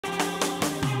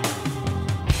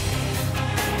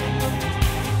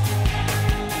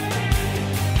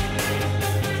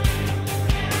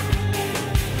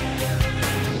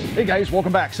Hey guys,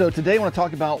 welcome back. So today I want to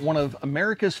talk about one of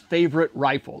America's favorite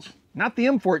rifles. Not the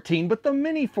M14, but the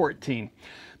Mini-14.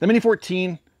 The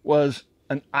Mini-14 was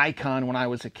an icon when I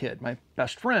was a kid. My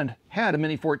best friend had a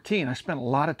Mini-14. I spent a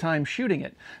lot of time shooting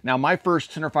it. Now, my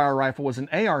first centerfire rifle was an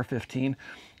AR-15,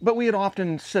 but we would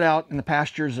often sit out in the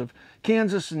pastures of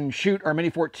Kansas and shoot our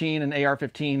Mini-14 and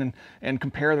AR-15 and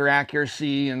compare their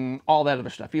accuracy and all that other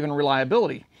stuff, even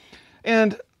reliability.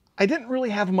 And I didn't really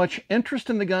have much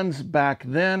interest in the guns back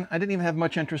then. I didn't even have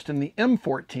much interest in the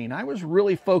M14. I was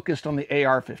really focused on the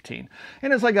AR-15.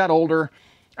 And as I got older,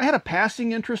 I had a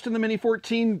passing interest in the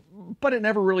Mini-14, but it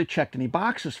never really checked any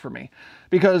boxes for me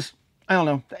because, I don't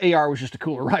know, the AR was just a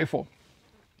cooler rifle.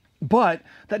 But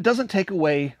that doesn't take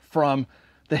away from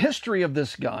the history of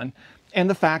this gun and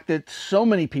the fact that so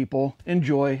many people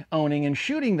enjoy owning and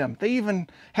shooting them. They even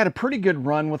had a pretty good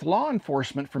run with law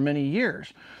enforcement for many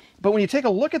years. But when you take a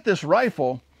look at this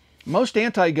rifle, most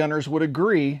anti-gunners would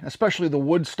agree, especially the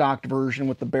wood-stocked version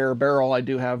with the bare barrel. I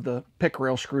do have the pick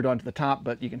rail screwed onto the top,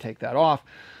 but you can take that off.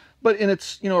 But in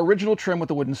its original trim with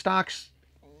the wooden stocks,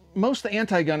 most of the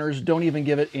anti-gunners don't even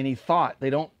give it any thought.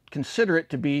 They don't consider it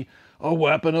to be a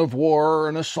weapon of war or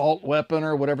an assault weapon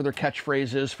or whatever their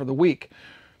catchphrase is for the week.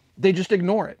 They just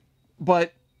ignore it.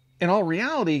 But in all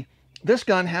reality, this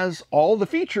gun has all the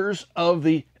features of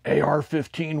the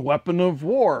AR-15 weapon of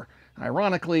war.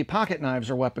 Ironically, pocket knives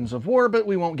are weapons of war, but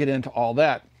we won't get into all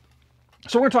that.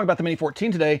 So we're going to talk about the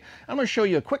Mini-14 today. I'm going to show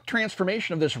you a quick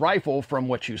transformation of this rifle from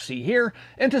what you see here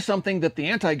into something that the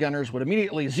anti-gunners would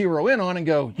immediately zero in on and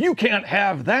go, "You can't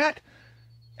have that!"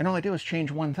 And all I do is change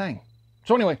one thing.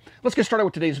 So anyway, let's get started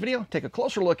with today's video. Take a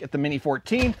closer look at the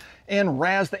Mini-14 and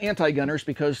razz the anti-gunners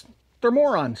because they're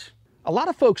morons. A lot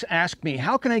of folks ask me,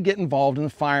 how can I get involved in the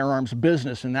firearms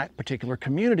business in that particular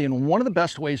community? And one of the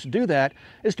best ways to do that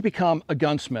is to become a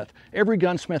gunsmith. Every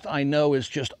gunsmith I know is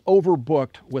just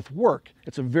overbooked with work.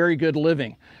 It's a very good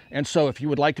living. And so if you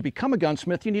would like to become a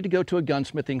gunsmith, you need to go to a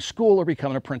gunsmithing school or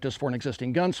become an apprentice for an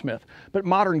existing gunsmith. But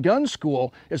Modern Gun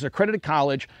School is an accredited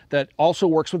college that also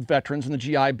works with veterans in the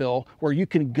GI Bill, where you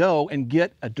can go and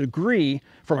get a degree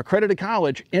from accredited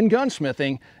college in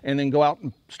gunsmithing and then go out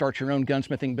and start your own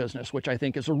gunsmithing business, which I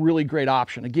think is a really great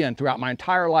option. Again, throughout my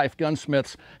entire life,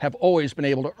 gunsmiths have always been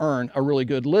able to earn a really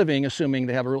good living, assuming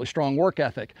they have a really strong work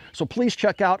ethic. So please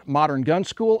check out Modern Gun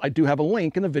School. I do have a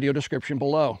link in the video description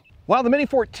below. While the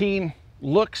Mini-14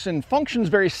 looks and functions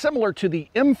very similar to the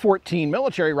M14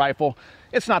 military rifle,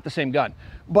 it's not the same gun.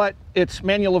 But its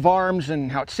manual of arms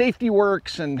and how its safety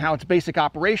works and how its basic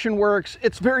operation works,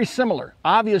 it's very similar.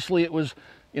 Obviously, it was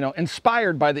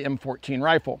inspired by the M14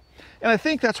 rifle. And I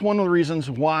think that's one of the reasons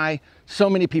why so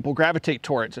many people gravitate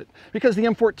towards it, because the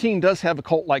M14 does have a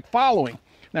cult-like following.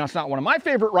 Now, it's not one of my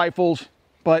favorite rifles,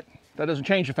 but that doesn't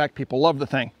change the fact people love the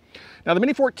thing. Now, the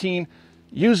Mini-14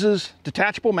 uses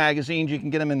detachable magazines. You can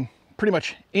get them in pretty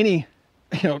much any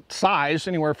size,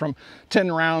 anywhere from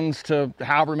 10 rounds to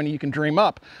however many you can dream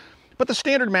up. But the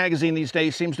standard magazine these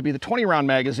days seems to be the 20-round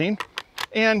magazine.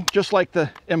 And just like the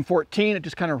M14, it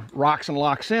just kind of rocks and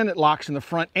locks in. It locks in the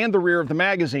front and the rear of the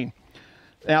magazine.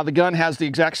 Now, the gun has the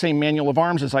exact same manual of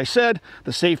arms as I said.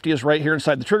 The safety is right here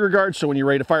inside the trigger guard. So when you're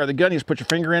ready to fire the gun, you just put your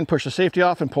finger in, push the safety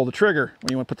off, and pull the trigger.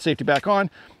 When you want to put the safety back on,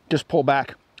 just pull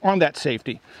back on that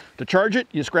safety. To charge it,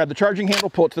 you just grab the charging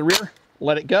handle, pull it to the rear,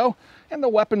 let it go, and the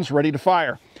weapon's ready to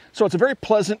fire. So it's a very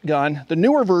pleasant gun. The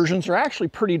newer versions are actually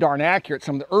pretty darn accurate.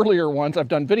 Some of the earlier ones, I've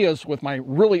done videos with my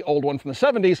really old one from the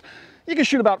 70s. You can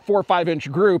shoot about 4 or 5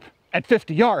 inch group at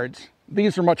 50 yards.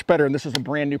 These are much better, and this is a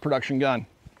brand new production gun.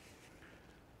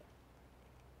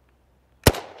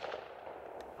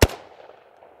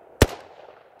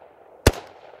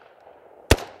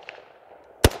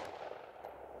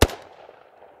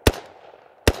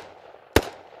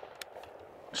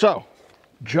 So,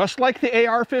 just like the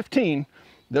AR-15,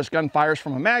 this gun fires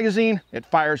from a magazine. It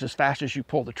fires as fast as you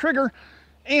pull the trigger,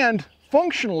 and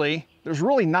functionally, there's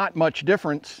really not much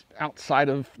difference outside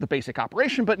of the basic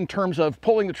operation, but in terms of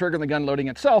pulling the trigger and the gun loading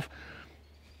itself,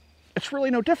 it's really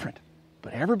no different.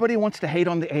 But everybody wants to hate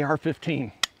on the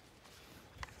AR-15.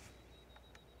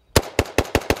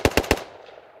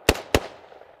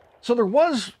 So there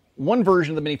was one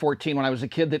version of the Mini-14 when I was a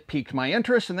kid that piqued my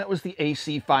interest, and that was the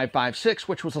AC556,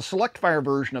 which was a select fire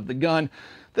version of the gun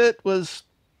that was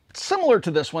similar to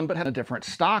this one, but had a different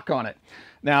stock on it.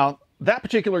 Now, that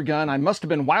particular gun, I must have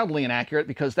been wildly inaccurate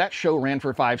because that show ran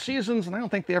for 5 seasons, and I don't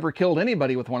think they ever killed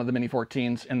anybody with one of the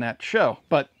Mini-14s in that show,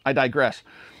 but I digress.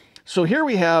 So here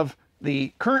we have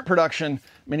the current production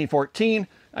Mini-14.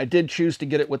 I did choose to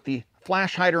get it with the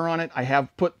flash hider on it. I have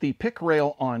put the pick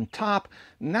rail on top.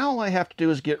 Now all I have to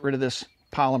do is get rid of this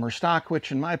polymer stock,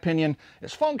 which in my opinion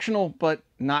is functional, but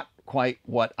not quite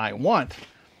what I want.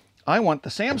 I want the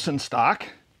Samson stock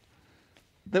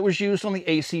that was used on the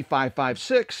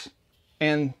AC556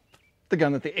 and the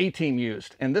gun that the A-Team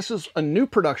used. And this is a new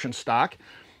production stock.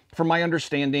 From my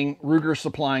understanding, Ruger's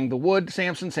supplying the wood.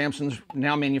 Samson's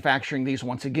now manufacturing these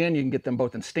once again. You can get them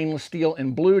both in stainless steel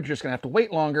and blue. You're just gonna have to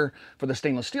wait longer for the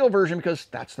stainless steel version because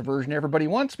that's the version everybody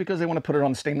wants because they want to put it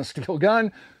on the stainless steel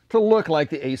gun to look like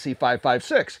the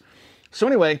AC556. So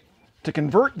anyway, to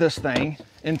convert this thing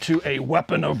into a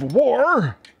weapon of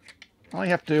war, all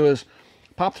you have to do is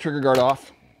pop the trigger guard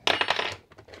off.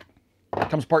 It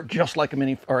comes apart just like a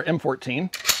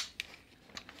M14.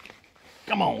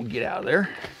 Come on, get out of there.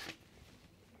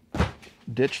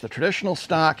 Ditch the traditional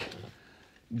stock,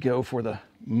 go for the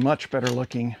much better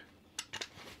looking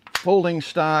folding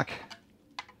stock.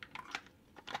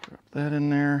 Drop that in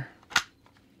there.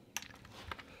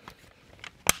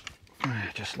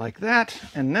 Just like that.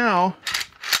 And now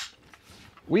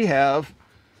we have,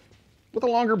 with a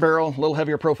longer barrel, a little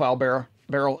heavier profile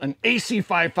barrel, an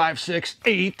AC556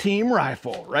 A-Team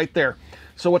rifle right there.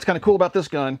 So what's kind of cool about this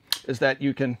gun is that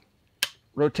you can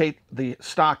rotate the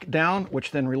stock down,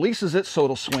 which then releases it so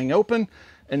it'll swing open,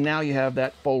 and now you have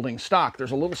that folding stock.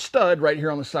 There's a little stud right here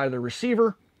on the side of the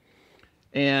receiver,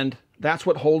 and that's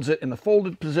what holds it in the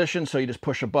folded position. So you just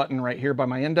push a button right here by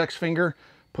my index finger,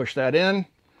 push that in,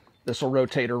 this will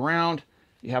rotate around.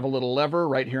 You have a little lever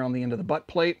right here on the end of the butt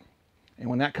plate, and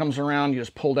when that comes around, you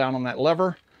just pull down on that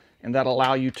lever, and that'll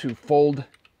allow you to fold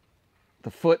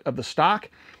the foot of the stock.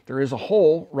 There is a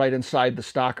hole right inside the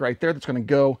stock right there that's going to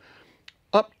go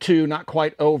up to, not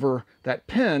quite over, that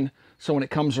pin. So when it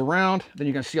comes around, then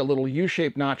you're going to see a little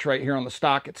U-shaped notch right here on the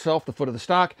stock itself, the foot of the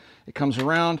stock. It comes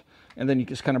around, and then you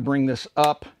just kind of bring this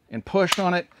up and push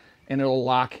on it, and it'll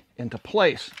lock into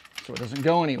place so it doesn't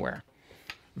go anywhere.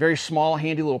 Very small,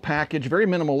 handy little package, very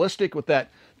minimalistic with that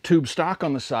tube stock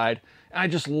on the side. I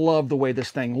just love the way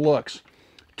this thing looks.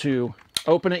 To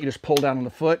open it, you just pull down on the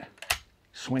foot,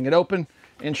 swing it open,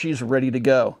 and she's ready to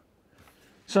go.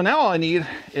 So now all I need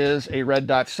is a red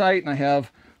dot sight, and I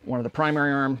have one of the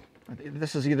primary arm.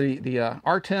 This is either the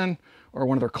R10 or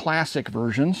one of their classic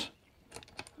versions.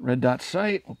 Red dot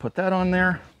sight, we'll put that on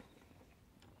there.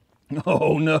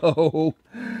 Oh no,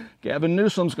 Gavin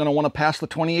Newsom's going to want to pass the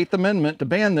 28th Amendment to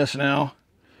ban this now.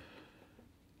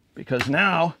 Because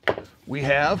now we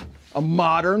have a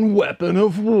modern weapon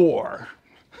of war.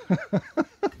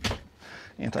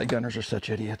 Anti-gunners are such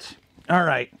idiots. All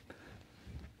right.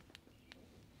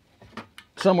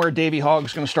 Somewhere Davy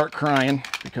Hogg's going to start crying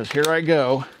because here I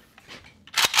go.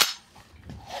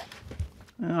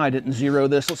 Oh, I didn't zero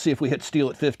this. Let's see if we hit steel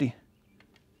at 50.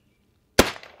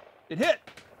 It hit.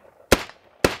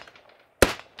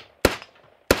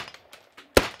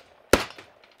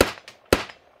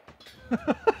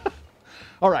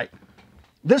 All right.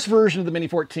 This version of the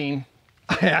Mini-14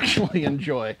 I actually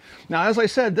enjoy. Now, as I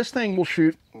said, this thing will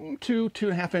shoot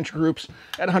 2.5 inch groups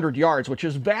at 100 yards, which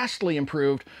is vastly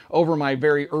improved over my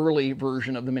very early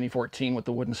version of the Mini-14 with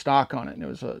the wooden stock on it. And it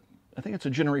was I think it's a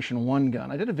Generation 1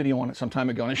 gun. I did a video on it some time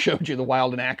ago and I showed you the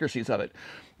wild inaccuracies of it.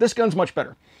 This gun's much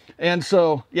better. And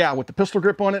so, yeah, with the pistol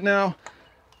grip on it now,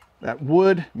 that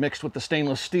wood mixed with the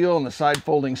stainless steel and the side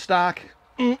folding stock,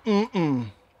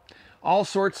 all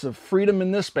sorts of freedom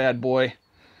in this bad boy.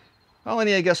 All I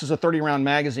need, I guess, is a 30-round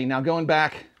magazine. Now, going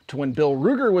back to when Bill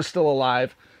Ruger was still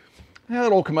alive,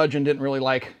 that old curmudgeon didn't really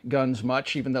like guns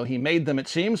much, even though he made them, it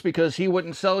seems, because he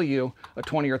wouldn't sell you a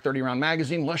 20 or 30-round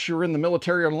magazine unless you were in the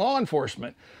military or law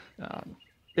enforcement.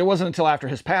 It wasn't until after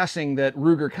his passing that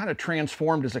Ruger kind of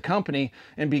transformed as a company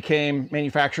and became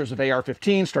manufacturers of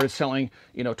AR-15, started selling,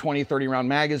 20, 30-round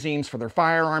magazines for their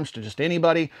firearms to just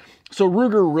anybody. So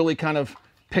Ruger really kind of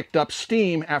picked up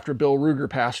steam after Bill Ruger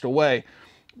passed away.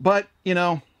 But,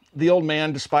 the old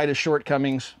man, despite his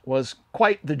shortcomings, was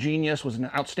quite the genius, was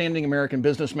an outstanding American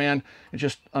businessman. It's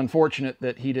just unfortunate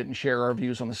that he didn't share our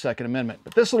views on the Second Amendment.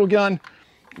 But this little gun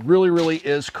really, really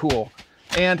is cool.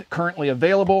 And currently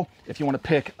available. If you want to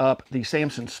pick up the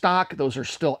Samson stock, those are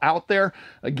still out there.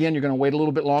 Again, you're going to wait a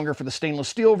little bit longer for the stainless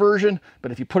steel version.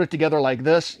 But if you put it together like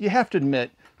this, you have to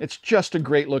admit, it's just a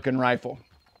great looking rifle.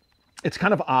 It's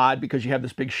kind of odd because you have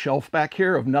this big shelf back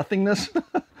here of nothingness.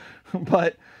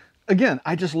 But again,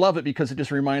 I just love it because it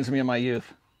just reminds me of my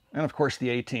youth. And of course, the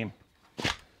A-Team.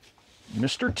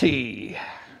 Mr. T.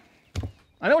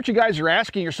 I know what you guys are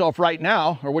asking yourself right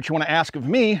now, or what you want to ask of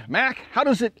me. Mac, how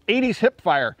does it 80s hip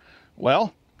fire?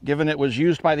 Well, given it was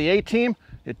used by the A-Team,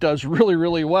 it does really,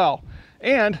 really well.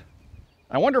 And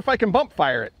I wonder if I can bump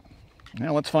fire it.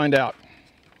 Now let's find out.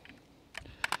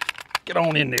 Get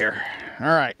on in there. All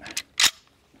right.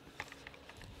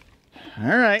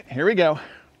 All right, here we go.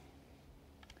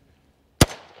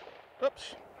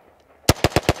 Oops.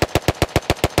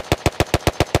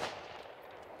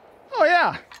 Oh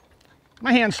yeah,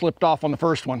 my hand slipped off on the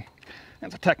first one.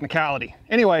 That's a technicality.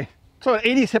 Anyway, so it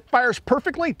 80s hip fires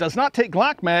perfectly, does not take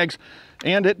Glock mags,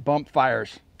 and it bump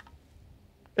fires.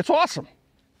 It's awesome.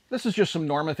 This is just some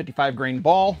Norma 55 grain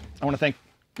ball. I want to thank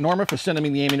Norma for sending me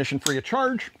the ammunition free of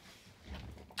charge.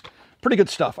 Pretty good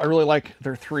stuff. I really like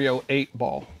their 308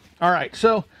 ball. All right,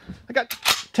 so I got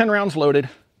 10 rounds loaded.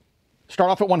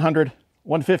 Start off at 100,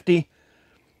 150,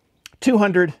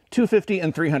 200, 250,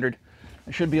 and 300.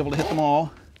 I should be able to hit them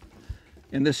all.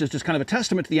 And this is just kind of a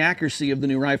testament to the accuracy of the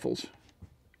new rifles.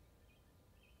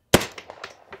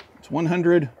 It's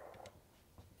 100,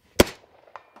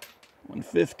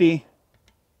 150,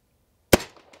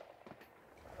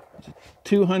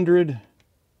 200,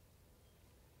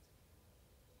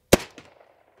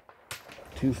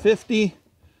 250,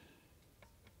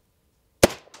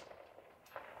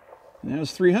 and that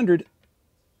was 300.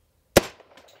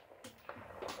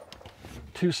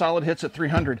 2 solid hits at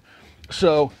 300.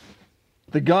 So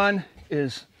the gun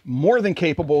is more than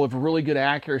capable of really good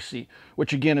accuracy,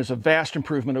 which again is a vast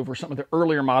improvement over some of the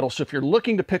earlier models. So if you're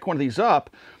looking to pick one of these up,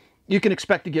 you can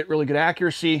expect to get really good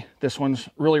accuracy. This one's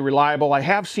really reliable. I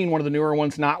have seen one of the newer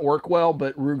ones not work well,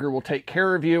 but Ruger will take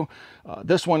care of you.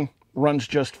 This one runs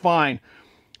just fine.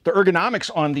 The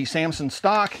ergonomics on the Samson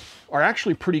stock are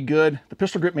actually pretty good. The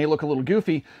pistol grip may look a little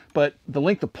goofy, but the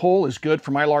length of pull is good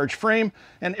for my large frame,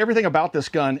 and everything about this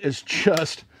gun is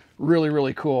just really,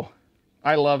 really cool.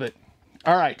 I love it.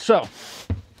 All right, so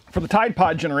for the Tide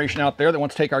Pod generation out there that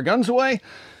wants to take our guns away,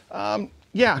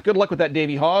 yeah, good luck with that,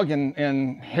 Davey Hogg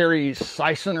and Harry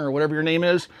Sison, or whatever your name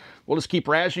is. We'll just keep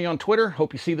razzing you on Twitter.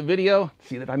 Hope you see the video,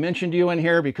 see that I mentioned you in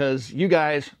here, because you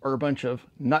guys are a bunch of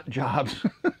nut jobs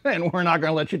and we're not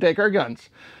going to let you take our guns.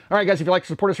 All right, guys, if you'd like to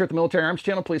support us here at the Military Arms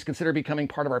Channel, please consider becoming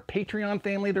part of our Patreon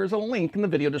family. There's a link in the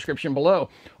video description below.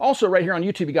 Also, right here on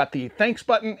YouTube, you got the thanks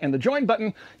button and the join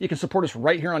button. You can support us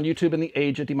right here on YouTube in the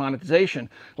age of demonetization.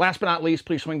 Last but not least,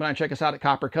 please swing by and check us out at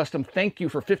Copper Custom. Thank you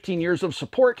for 15 years of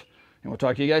support, and we'll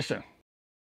talk to you guys soon.